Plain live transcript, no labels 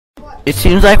It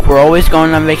seems like we're always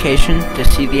going on vacation to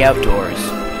see the outdoors.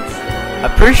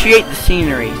 Appreciate the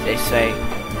scenery, they say,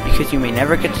 because you may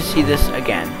never get to see this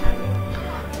again.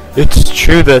 It's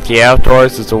true that the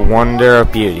outdoors is a wonder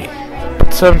of beauty,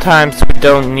 but sometimes we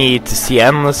don't need to see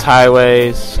endless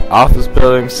highways, office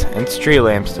buildings, and street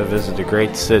lamps to visit a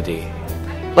great city.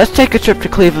 Let's take a trip to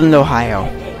Cleveland, Ohio.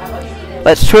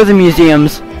 Let's tour the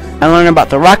museums and learn about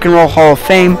the Rock and Roll Hall of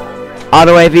Fame,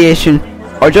 auto aviation,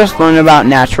 or just learn about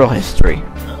natural history.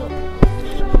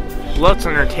 Let's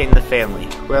entertain the family,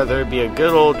 whether it be a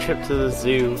good old trip to the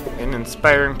zoo, an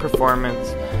inspiring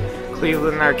performance,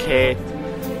 Cleveland Arcade,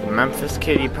 the Memphis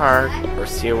Kiddie Park, or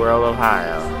SeaWorld,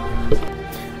 Ohio.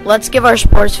 Let's give our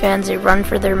sports fans a run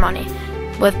for their money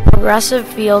with Progressive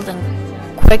Field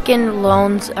and Quicken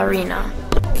Loans Arena.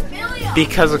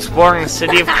 Because exploring the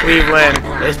city of Cleveland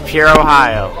is pure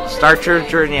Ohio. Start your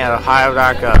journey at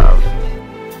ohio.gov.